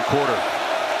this 3rd quarter.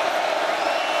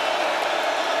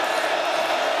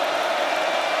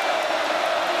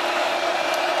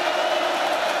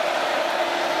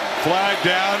 Flag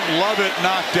down. Lovett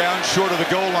knocked down short of the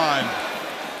goal line.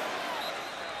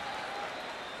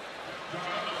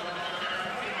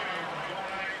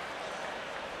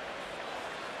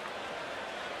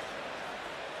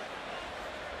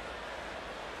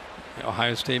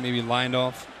 Ohio State maybe lined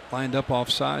up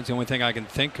offsides. The only thing I can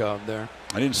think of there.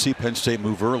 I didn't see Penn State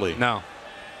move early. No.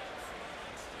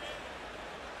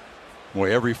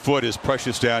 Boy, every foot is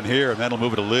precious down here, and that'll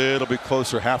move it a little bit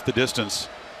closer, half the distance.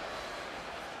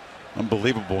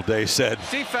 Unbelievable, Day said.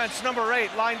 Defense number 8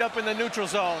 lined up in the neutral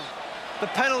zone. The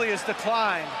penalty is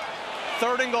declined.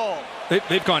 3rd and goal.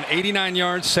 They've gone 89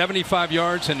 yards, 75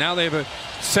 yards, and now they have a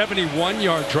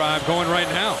 71-yard drive going right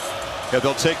now. Yeah,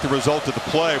 they'll take the result of the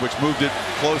play, which moved it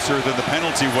closer than the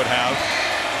penalty would have.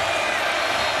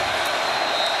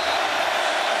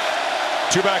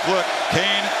 2-back look.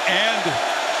 Kane and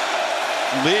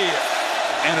Lee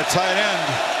and a tight end.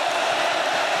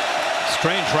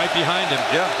 Strange right behind him.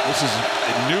 Yeah, this is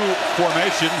a new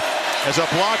formation as a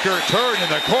blocker turn in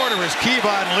the corner is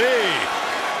Kevon Lee.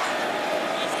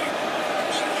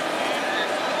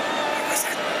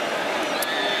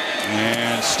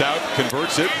 And Stout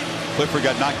converts it. Clifford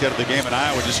got knocked out of the game in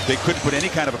Iowa. They couldn't put any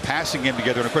kind of a passing game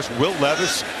together. And of course, Will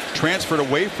Levis transferred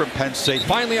away from Penn State.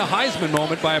 Finally a Heisman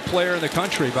moment by a player in the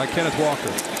country, by Kenneth Walker.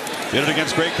 Did it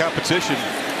against great competition.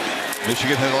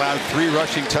 Michigan had allowed 3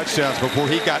 rushing touchdowns before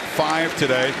he got 5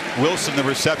 today. Wilson the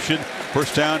reception.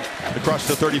 First down across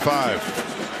the 35.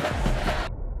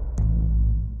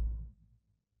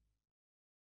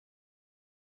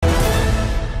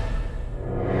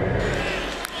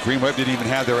 Green Wave didn't even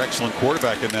have their excellent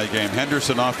quarterback in that game.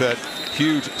 Henderson off that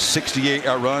huge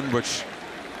 68-yard run, which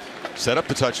set up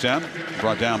the touchdown,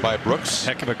 brought down by Brooks.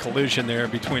 Heck of a collision there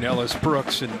between Ellis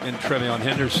Brooks and Treveyon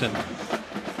Henderson.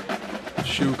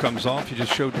 Shoe comes off. You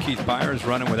just showed Keith Byers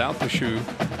running without the shoe.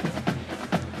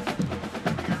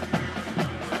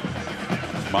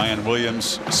 Mayan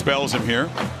Williams spells him here.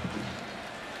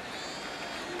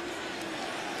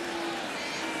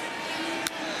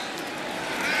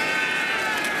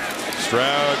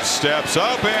 Stroud steps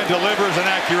up and delivers an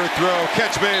accurate throw.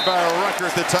 Catch made by Rucker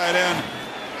at the tight end.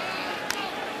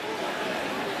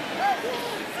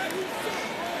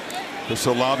 Chris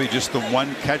Olave just the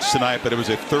 1 catch tonight, but it was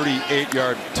a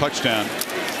 38-yard touchdown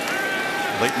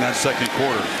late in that 2nd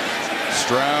quarter.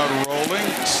 Stroud rolling,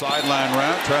 sideline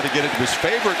route, trying to get it to his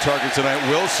favorite target tonight,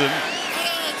 Wilson.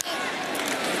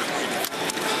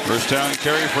 First down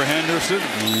carry for Henderson,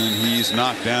 and he's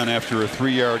knocked down after a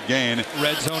 3-yard gain.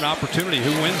 Red zone opportunity.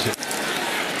 Who wins it?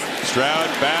 Stroud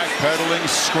backpedaling,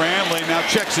 scrambling, now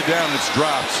checks it down, and it's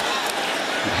dropped.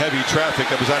 Heavy traffic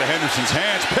that was out of Henderson's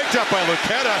hands, picked up by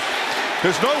Lucetta.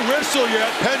 There's no whistle yet.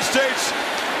 Penn State's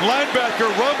linebacker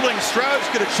rumbling. Stroud's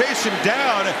going to chase him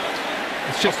down.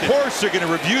 Of course they're going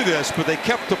to review this, but they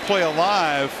kept the play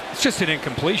alive. It's just an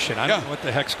incompletion. I don't know what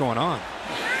the heck's going on.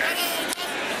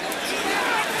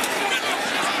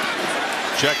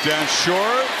 Check down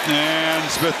short, and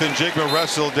Smith and Jigma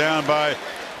wrestled down by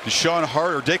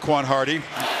Daquan Hardy.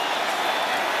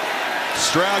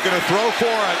 Stroud going to throw for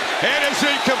it, and it's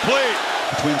incomplete.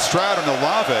 Between Stroud and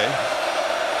Olave,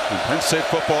 and Penn State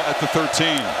football at the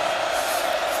 13.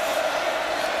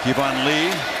 Kevon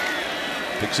Lee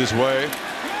picks his way,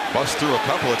 busts through a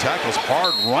couple of tackles,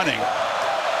 hard running.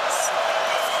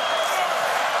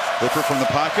 Lipper from the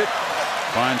pocket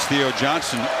finds Theo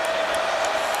Johnson.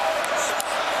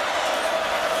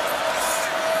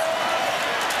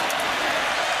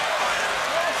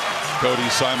 Cody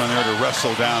Simon there to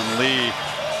wrestle down Lee.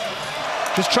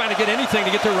 Just trying to get anything to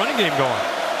get their running game going.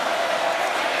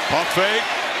 Pump fake,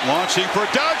 launching for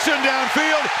Dodson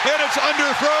downfield, and it's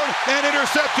underthrown and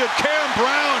intercepted. Cam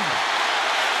Brown,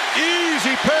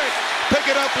 easy pick,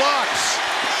 picking up blocks.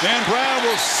 And Brown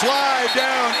will slide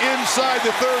down inside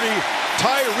the 30.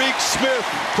 Tyreek Smith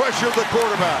pressured the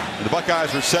quarterback. And the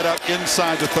Buckeyes are set up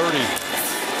inside the 30.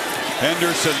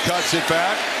 Henderson cuts it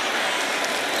back.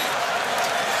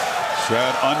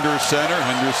 Stroud under center.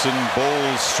 Henderson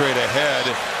bowls straight ahead.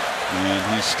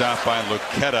 And he's stopped by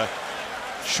Luqueta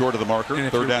short of the marker.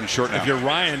 Third down and short now. If you're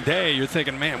Ryan Day, you're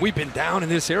thinking, man, we've been down in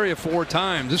this area 4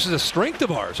 times. This is a strength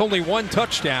of ours. Only 1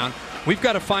 touchdown. We've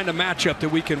got to find a matchup that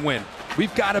we can win.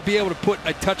 We've got to be able to put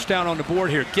a touchdown on the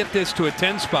board here. Get this to a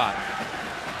 10 spot.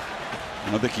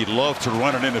 I think he'd love to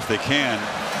run it in if they can.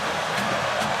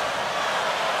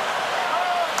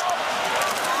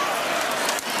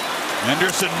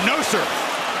 Henderson, no sir.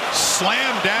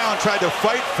 Slammed down, tried to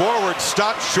fight forward,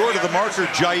 stopped short of the marker.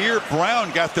 Jair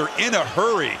Brown got there in a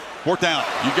hurry. 4th down.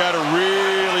 You got to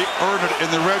really earn it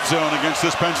in the red zone against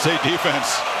this Penn State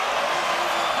defense.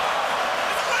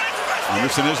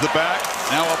 Henderson is the back,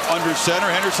 now up under center.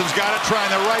 Henderson's got it,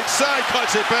 trying the right side,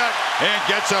 cuts it back, and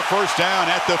gets a 1st down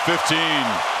at the 15.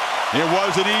 It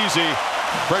wasn't easy.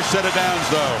 Fresh set of downs,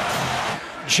 though.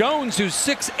 Jones, who's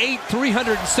 6'8",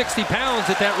 360 pounds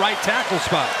at that right tackle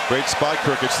spot. Great spot,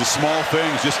 Kirk. It's the small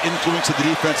things, just influencing the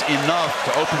defense enough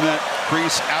to open that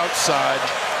crease outside.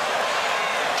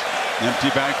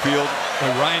 Empty backfield.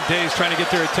 And Ryan Day's trying to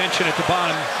get their attention at the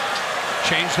bottom.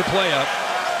 Change the play up.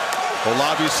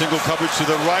 Olavi single coverage to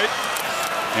the right,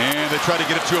 and they try to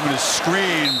get it to him in his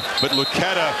screen, but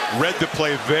Luqueta read the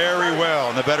play very well,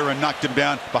 and the veteran knocked him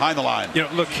down behind the line. You know,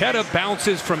 Luqueta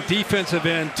bounces from defensive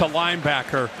end to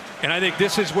linebacker, and I think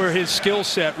this is where his skill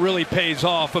set really pays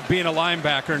off, of being a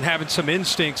linebacker and having some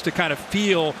instincts to kind of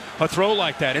feel a throw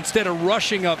like that. Instead of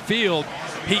rushing upfield,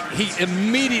 he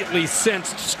immediately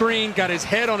sensed screen, got his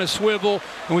head on a swivel,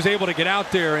 and was able to get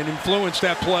out there and influence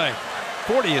that play.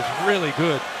 40 is really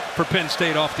good for Penn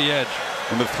State off the edge.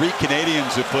 And the 3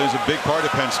 Canadians that plays a big part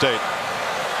of Penn State.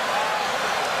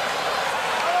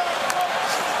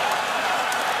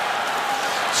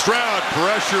 Stroud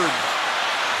pressured.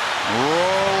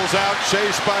 Rolls out,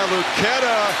 chased by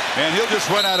Luqueta, and he'll just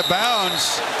run out of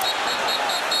bounds.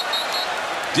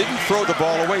 Didn't throw the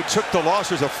ball away, took the loss.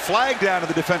 There's a flag down in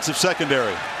the defensive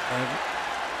secondary.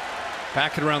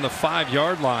 Back at around the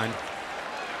 5-yard line.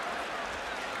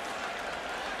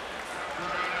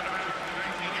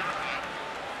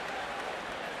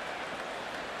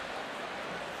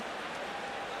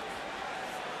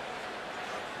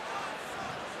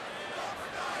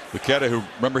 Luqueta, who,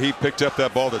 remember, he picked up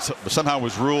that ball that somehow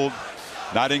was ruled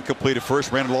not incomplete at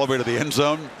first, ran it all the way to the end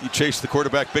zone. He chased the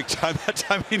quarterback big time. That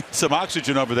time he needs some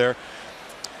oxygen over there.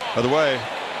 By the way,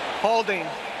 holding.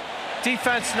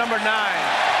 Defense number 9.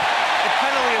 The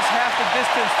penalty is half the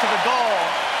distance to the goal.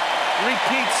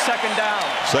 Repeats 2nd down.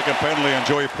 2nd penalty on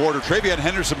Joey Porter. Treveyon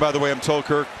Henderson, by the way, I'm told,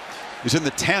 Kirk, is in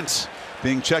the tents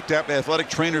being checked out by athletic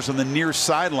trainers on the near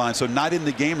sideline, so not in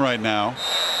the game right now.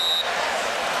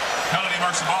 Penalty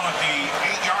marks the ball at the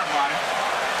 8-yard line.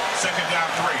 2nd down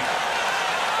 3.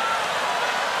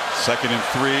 2nd and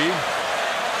 3.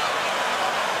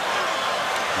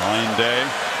 Ryan Day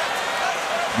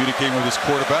communicating with his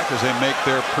quarterback as they make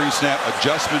their pre-snap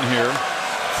adjustment here.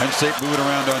 Penn State moving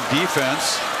around on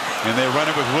defense, and they run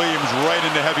it with Williams right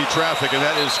into heavy traffic, and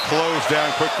that is closed down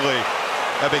quickly.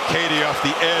 Ebiketie off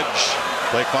the edge.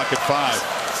 Play clock at 5.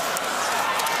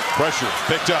 Pressure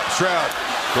picked up. Stroud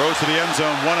throws to the end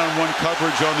zone. One-on-one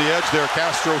coverage on the edge there.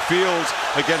 Castro Fields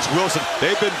against Wilson.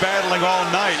 They've been battling all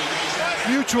night.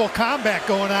 Mutual combat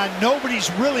going on. Nobody's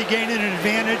really gaining an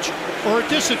advantage or a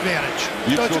disadvantage.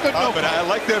 Mutual so it's a good combat. I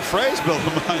like that phrase, Bill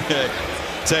Lamonde.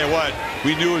 Tell you what,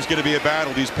 we knew it was going to be a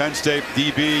battle. These Penn State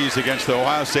DBs against the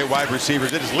Ohio State wide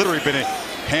receivers. It has literally been a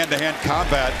hand-to-hand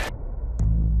combat.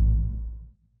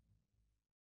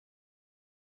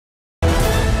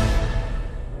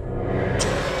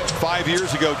 Five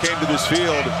years ago, came to this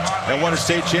field and won a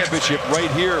state championship right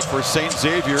here for St.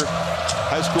 Xavier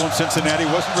High School in Cincinnati.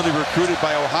 Wasn't really recruited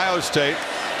by Ohio State,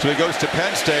 so he goes to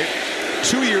Penn State.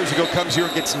 2 years ago, comes here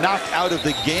and gets knocked out of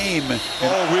the game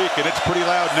all week, and it's pretty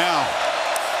loud now.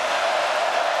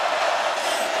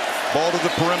 Ball to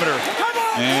the perimeter,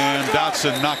 and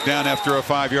Dotson knocked down after a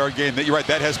 5-yard gain. You're right,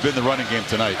 that has been the running game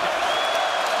tonight.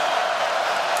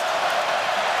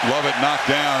 Love it, knocked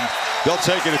down. They'll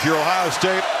take it if you're Ohio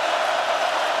State.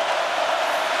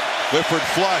 Clifford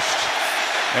flushed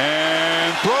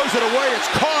and throws it away. It's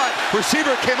caught.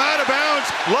 Receiver came out of bounds.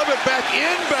 Lovett back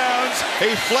inbounds.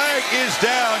 A flag is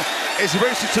down as he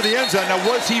races to the end zone. Now,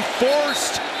 was he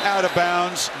forced out of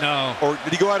bounds? No. Or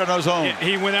did he go out on his own?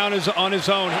 He went out on his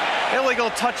own. Illegal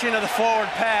touching of the forward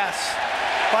pass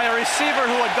by a receiver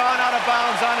who had gone out of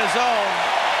bounds on his own.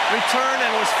 Returned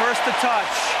and was first to touch.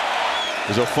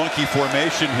 There's a funky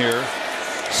formation here.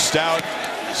 Stout,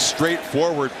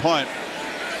 straightforward punt.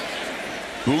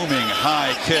 Booming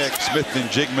high kick.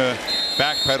 Smith-Njigba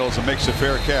backpedals and makes a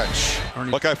fair catch.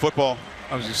 Buckeye football.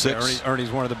 I was just saying,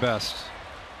 Ernie's one of the best.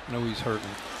 I know he's hurting.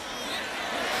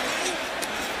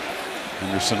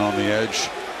 Henderson on the edge.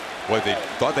 Boy, they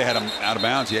thought they had him out of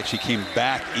bounds. He actually came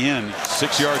back in.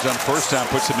 6 yards on first down,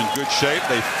 puts him in good shape.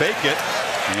 They fake it,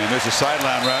 and there's a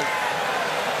sideline route.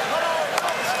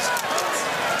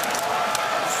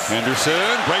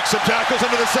 Henderson breaks some tackles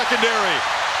under the secondary.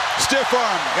 Stiff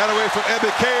arm, got away from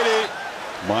Ebikadi.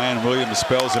 Ryan Williams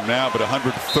spells him now, but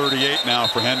 138 now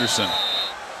for Henderson.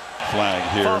 Flag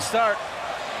here. False start.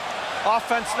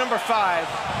 Offense number 5.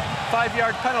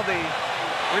 5-yard penalty.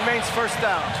 Remains first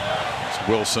down. It's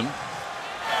Wilson.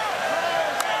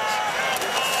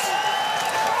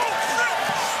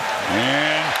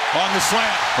 And on the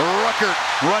slant, Ruckert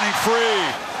running free.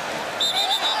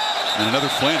 And another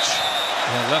flinch.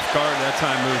 Yeah, left guard that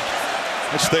time moved.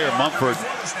 That's Thayer Mumford,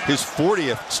 his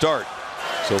 40th start.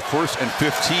 So 1st and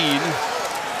 15.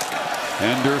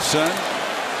 Henderson.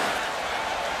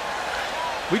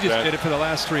 We just did it for the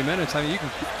last 3 minutes. I mean, you can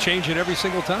change it every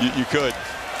single time. You could.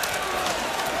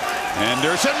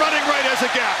 Henderson running right as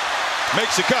a gap.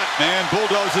 Makes a cut and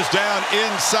bulldozes down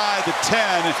inside the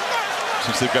 10.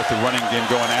 Since they've got the running game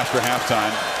going after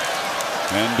halftime.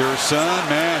 Henderson,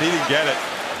 man, he didn't get it.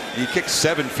 He kicked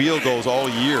 7 field goals all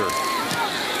year.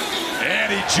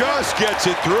 And he just gets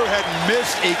it through. Hadn't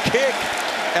missed a kick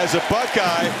as a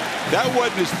Buckeye. That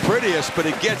wasn't his prettiest, but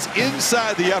it gets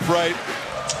inside the upright.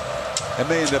 That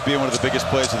may end up being one of the biggest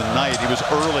plays of the night. He was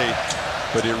early,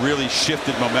 but it really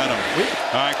shifted momentum.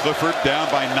 All right, Clifford down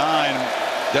by 9.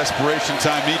 Desperation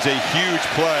time needs a huge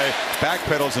play.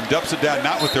 Backpedals and dumps it down.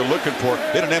 Not what they're looking for.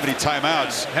 They don't have any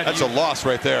timeouts. That's a loss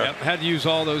right there. Yep, had to use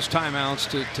all those timeouts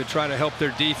to try to help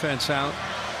their defense out.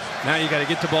 Now you got to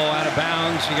get the ball out of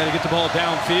bounds. You got to get the ball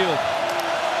downfield.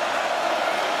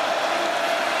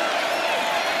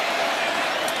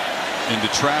 Into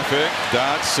traffic.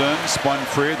 Dotson spun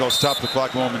free. They'll stop the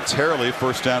clock momentarily.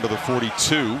 First down to the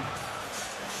 42.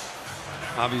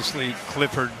 Obviously,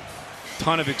 Clifford,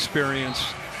 ton of experience,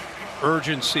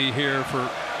 urgency here for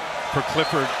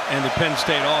Clifford and the Penn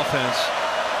State offense.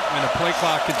 And the play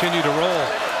clock continue to roll.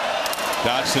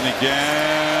 Dotson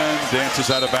again dances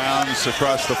out of bounds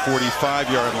across the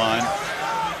 45-yard line.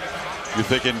 You're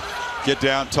thinking get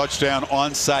down, touchdown,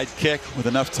 onside kick with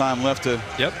enough time left to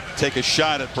take a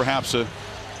shot at perhaps a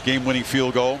game-winning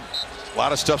field goal. A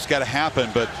lot of stuff's got to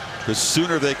happen, but the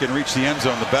sooner they can reach the end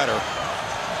zone, the better.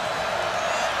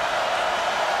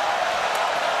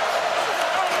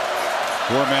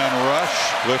 Four-man rush.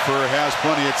 Clifford has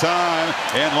plenty of time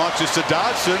and launches to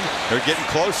Dotson. They're getting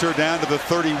closer down to the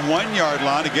 31-yard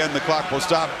line. Again, the clock will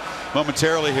stop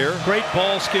momentarily here. Great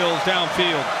ball skills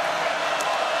downfield.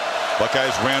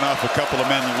 Buckeyes ran off a couple of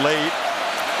men late.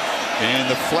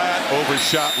 And the flat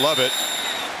overshot Lovett.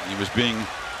 He was being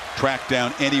tracked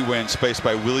down anyway in space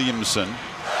by Williamson.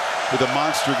 With a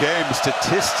monster game,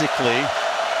 statistically,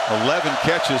 11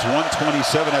 catches,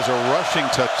 127, has a rushing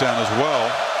touchdown as well.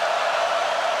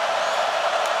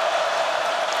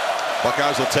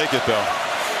 Buckeyes will take it, though.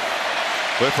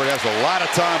 Clifford has a lot of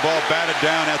time. Ball batted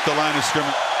down at the line of scrimmage.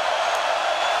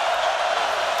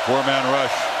 Four-man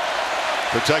rush.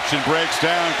 Protection breaks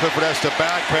down. Clifford has to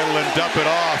backpedal and dump it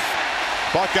off.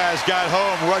 Buckeyes got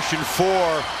home, rushing 4.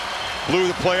 Blew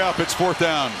the play up. It's 4th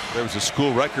down. There was a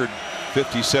school record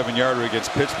 57-yarder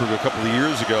against Pittsburgh a couple of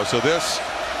years ago. So this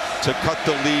to cut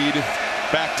the lead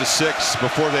back to 6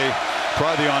 before they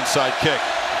try the onside kick.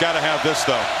 Got to have this,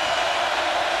 though.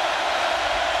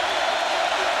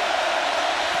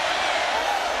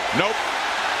 Nope.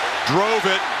 Drove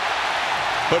it,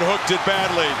 but hooked it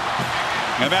badly.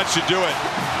 And that should do it.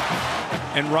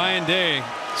 And Ryan Day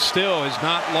still has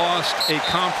not lost a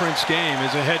conference game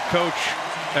as a head coach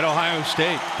at Ohio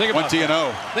State. Think about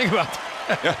 20-0. Think about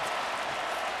that. Yeah.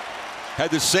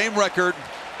 Had the same record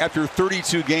after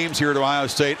 32 games here at Ohio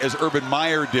State as Urban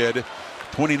Meyer did.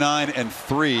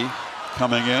 29-3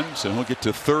 coming in. So he'll get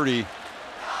to 30-3.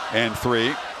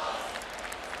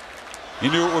 He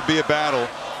knew it would be a battle.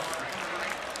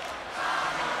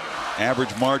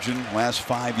 Average margin last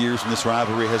 5 years in this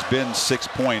rivalry has been 6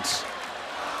 points.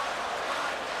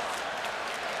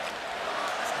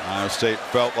 Ohio State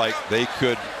felt like they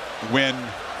could win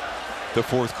the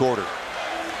fourth quarter.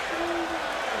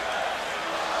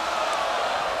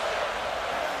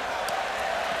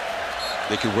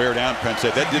 They could wear down Penn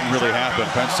State. That didn't really happen.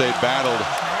 Penn State battled.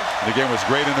 The game was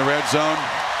great in the red zone.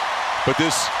 But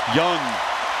this young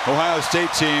Ohio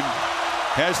State team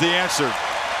has the answer.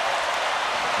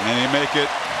 And they make it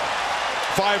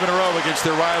 5 in a row against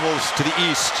their rivals to the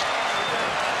east.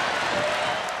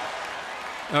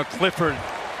 Clifford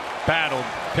battled.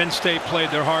 Penn State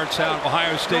played their hearts out.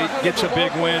 Ohio State gets a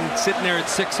big win, sitting there at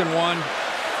 6-1.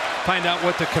 Find out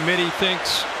what the committee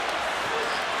thinks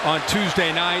on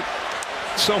Tuesday night.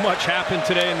 So much happened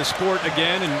today in the sport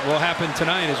again, and will happen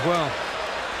tonight as well.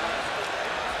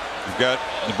 We've got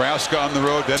Nebraska on the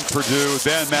road, then Purdue,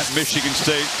 then that Michigan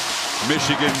State,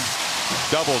 Michigan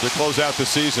double to close out the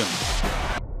season.